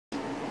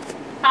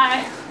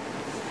Hi.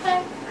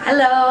 Hi.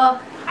 Hello.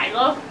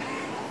 Hello.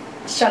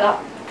 Shut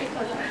up.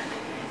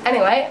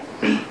 Anyway,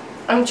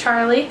 I'm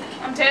Charlie.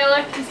 I'm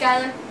Taylor. I'm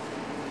Skylar.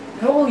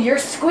 Oh, you're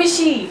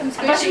squishy. I'm squishy.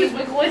 I thought she was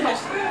Wiggle Wiggle.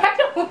 I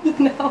don't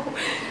know.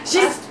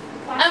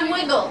 I'm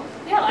Wiggle.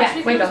 Yeah, last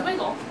week Wiggle. it was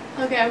Wiggle.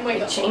 Okay, I'm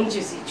Wiggle. It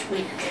changes each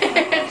week.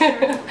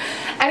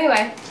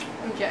 Anyway.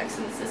 I'm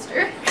Jackson's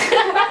sister.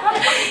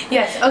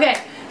 Yes, okay.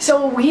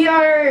 So we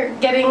are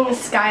getting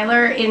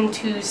Skylar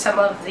into some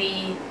of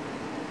the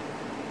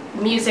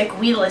music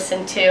we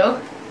listen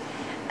to.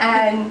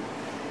 And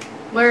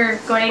we're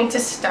going to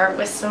start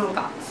with some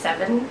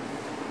Got7,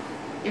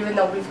 even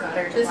though we've got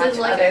her to watch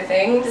other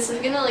things. This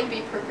is gonna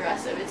be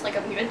progressive. It's like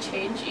I'm gonna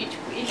change each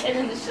week, and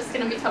then it's just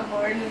gonna become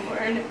more and more.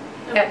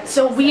 Yeah,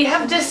 so we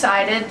have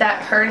decided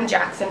that her and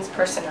Jackson's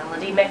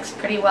personality mix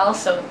pretty well,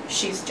 so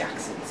she's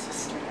Jackson's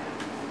sister now.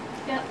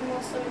 Yeah, I'm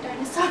also a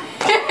dinosaur.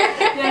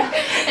 Yeah,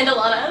 and a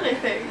lot of other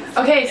things.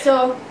 Okay,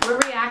 so we're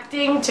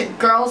reacting to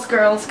Girls,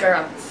 Girls,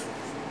 Girls.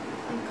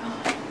 Oh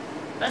God.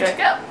 Let's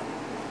go.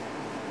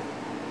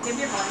 Give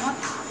your volume up.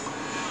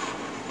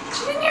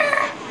 Junior!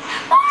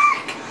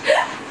 Mark!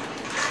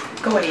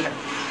 Go at him.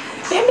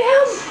 Bam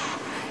Bam!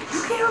 You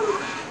get him.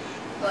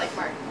 I like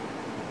Mark.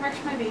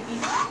 Mark's my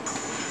baby.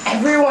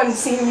 Everyone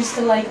seems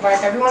to like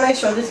Mark. Everyone I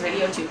show this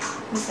video to.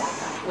 Who's that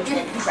guy? Which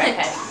one? The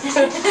redhead.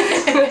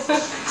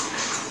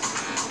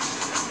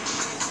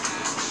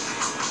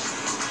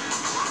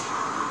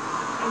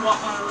 I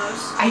want one of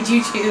those. I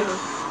do too.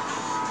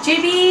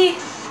 JB!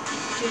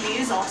 JB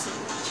is awesome.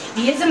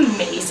 JB is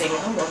amazing.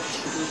 I love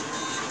JB.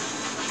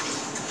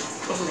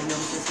 Oh, my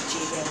nose is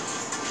JB.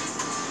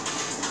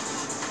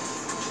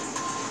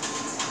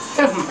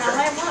 Now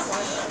I want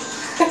one of those.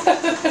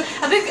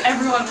 I think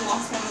everyone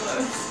wants one of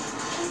those.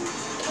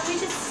 Can we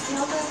just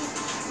steal them?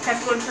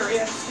 Have to go to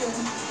Korea to steal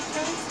them.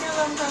 Can we steal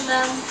them from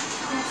them?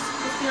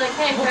 Just be like,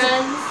 hey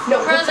friends. No,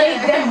 we'll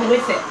take them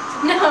with it.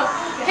 No.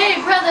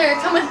 Hey brother,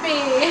 come with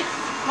me.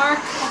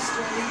 Mark,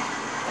 Australia.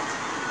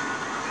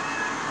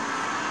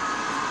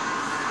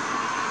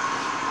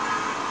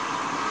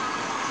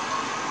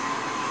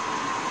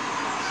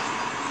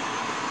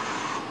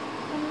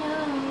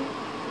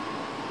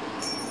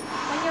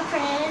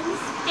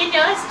 You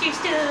know it's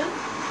juiced up.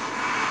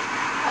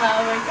 Oh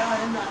my God,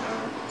 I'm not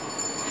normal.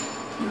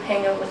 You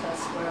hang out with us,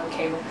 we're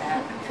okay with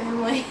that.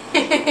 Family.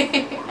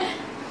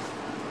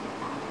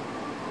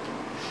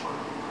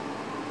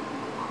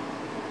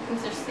 Can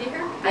you see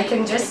her? I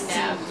can just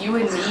see you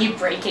and me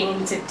breaking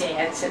into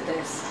dance at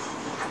this.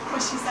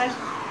 What she said?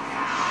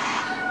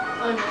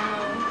 Oh no.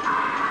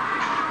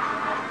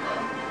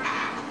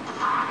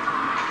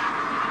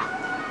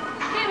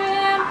 Hey,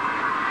 man.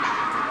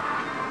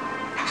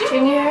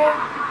 Junior.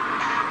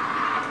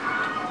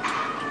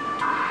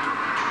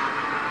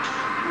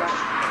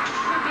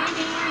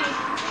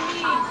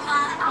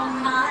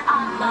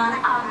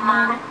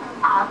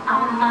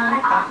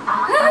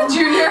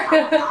 Junior.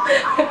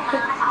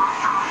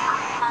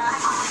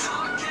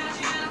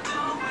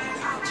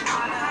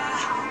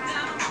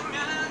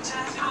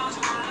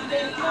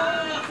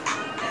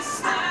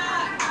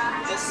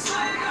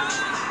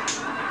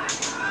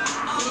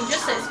 Did you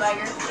just say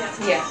swagger?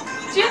 Yeah.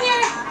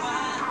 Junior.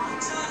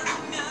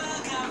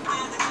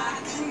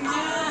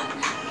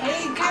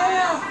 Hey,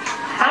 girl.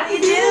 How do you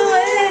do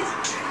it?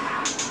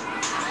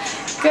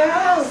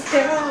 Girls,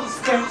 girls,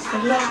 girls,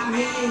 they love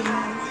me.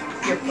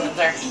 Your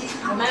brother.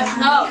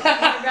 No,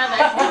 my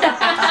brother.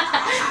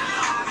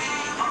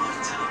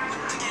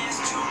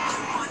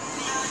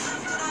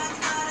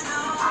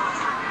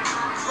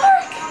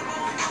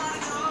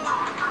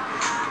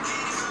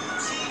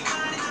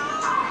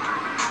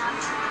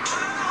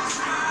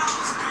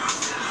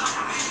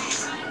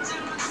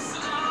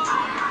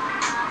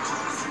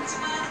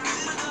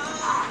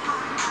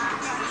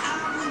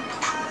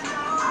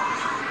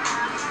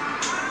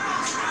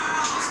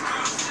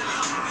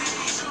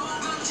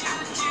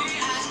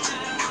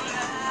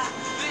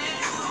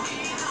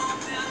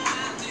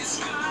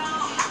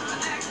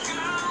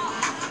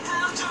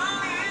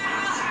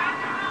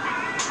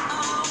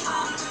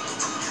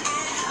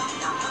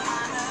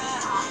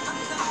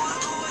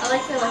 I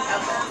like their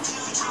outfits.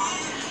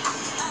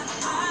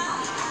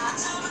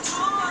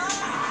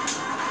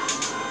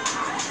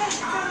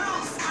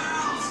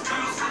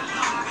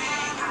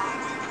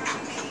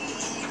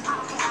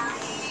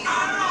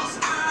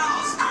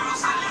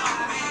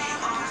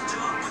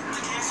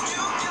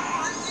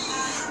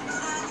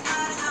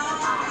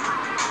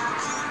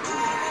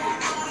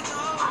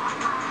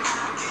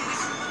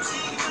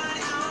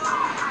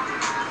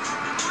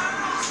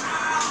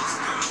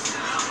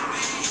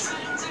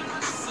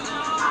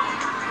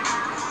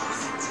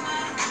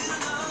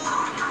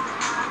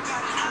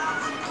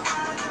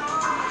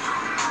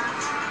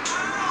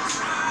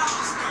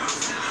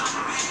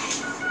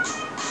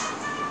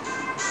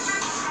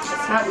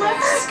 Not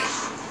nice.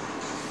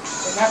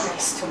 They're not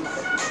nice to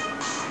Mark.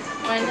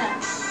 Why not?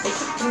 They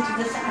kicked him to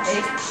the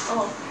side.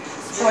 Oh.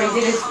 Before he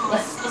did his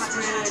flip. It's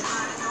rude.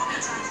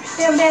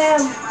 Bam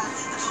Bam!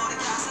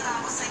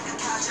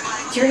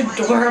 You're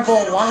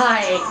adorable,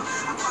 why?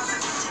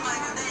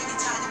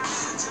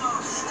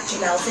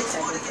 Janelle's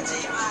excited for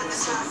the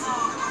Japanese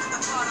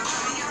too.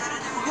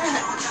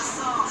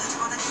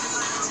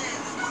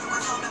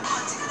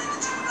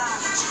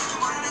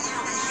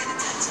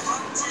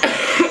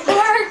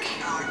 Mark!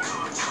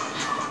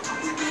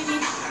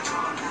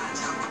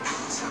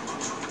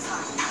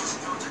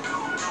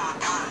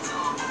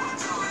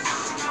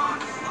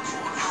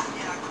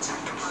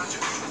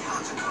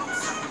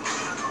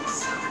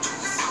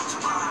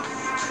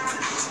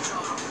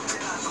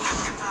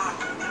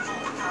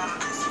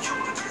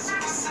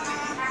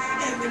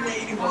 Every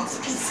lady wants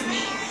a piece of me.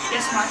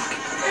 Yes,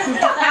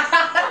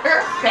 Mark.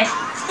 Perfect.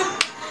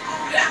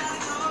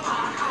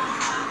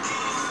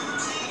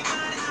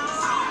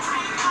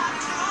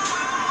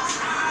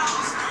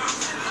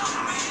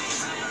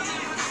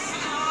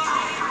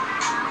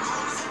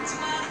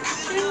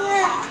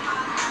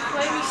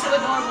 Why are you so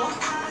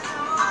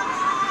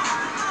adorable?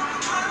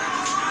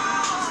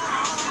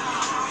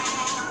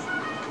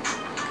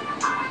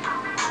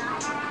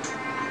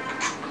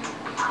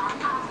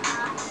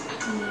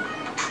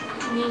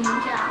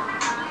 Ninja.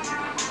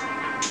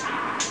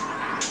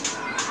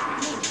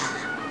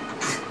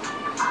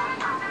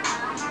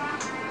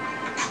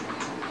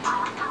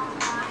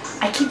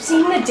 I keep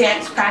seeing the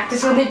dance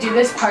practice when they do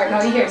this part, and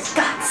all you hear is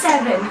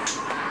Got7.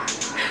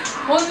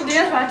 Well, in the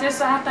dance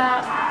practice, I have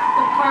that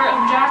the part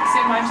of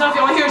Jackson by himself.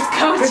 You only hear is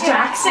Go Go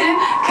Jackson,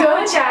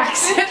 Go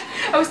Jackson.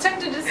 I was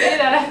tempted to say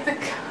that at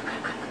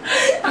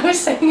the. I was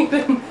saying it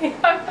in my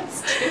heart.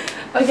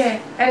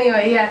 Okay,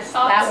 anyway, yes,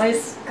 Thoughts? that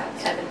was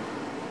Got7.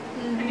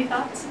 Any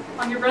thoughts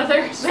on your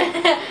brothers?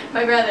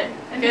 My brother.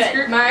 And his Good.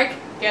 group? Mark.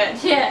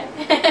 Good. Yeah.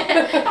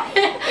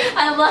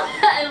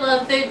 I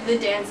love the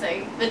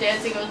dancing. The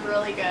dancing was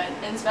really good,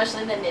 and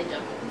especially the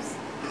ninja moves.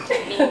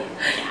 Ninja.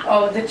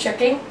 Oh, the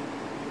tricking?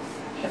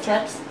 The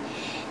flips?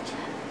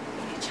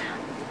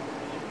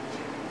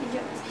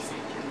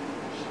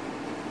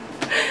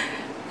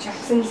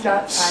 Jackson's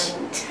not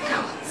silent.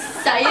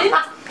 Science?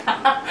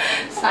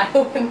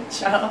 Silent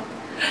Joe.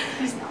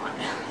 He's not.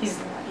 He's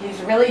not.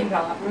 He's really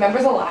not.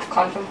 Remember the laugh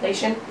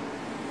contemplation?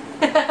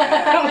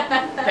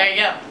 There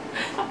you go.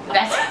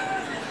 That's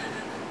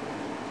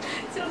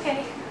It's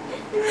okay.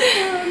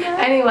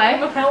 anyway.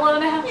 I'm a pillow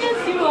now.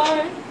 Yes, you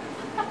are.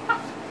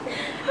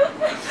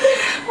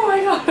 Oh my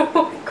god,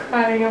 I'm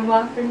crying. I'm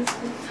laughing.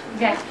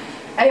 Okay.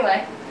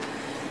 Anyway.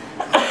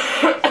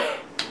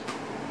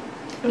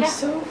 I'm Yeah.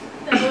 so.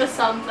 That was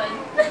something.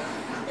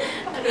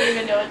 I don't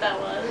even know what that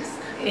was.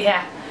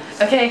 Yeah.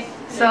 Okay.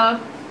 So.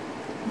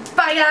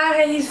 Bye,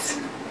 guys.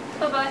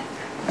 Bye bye.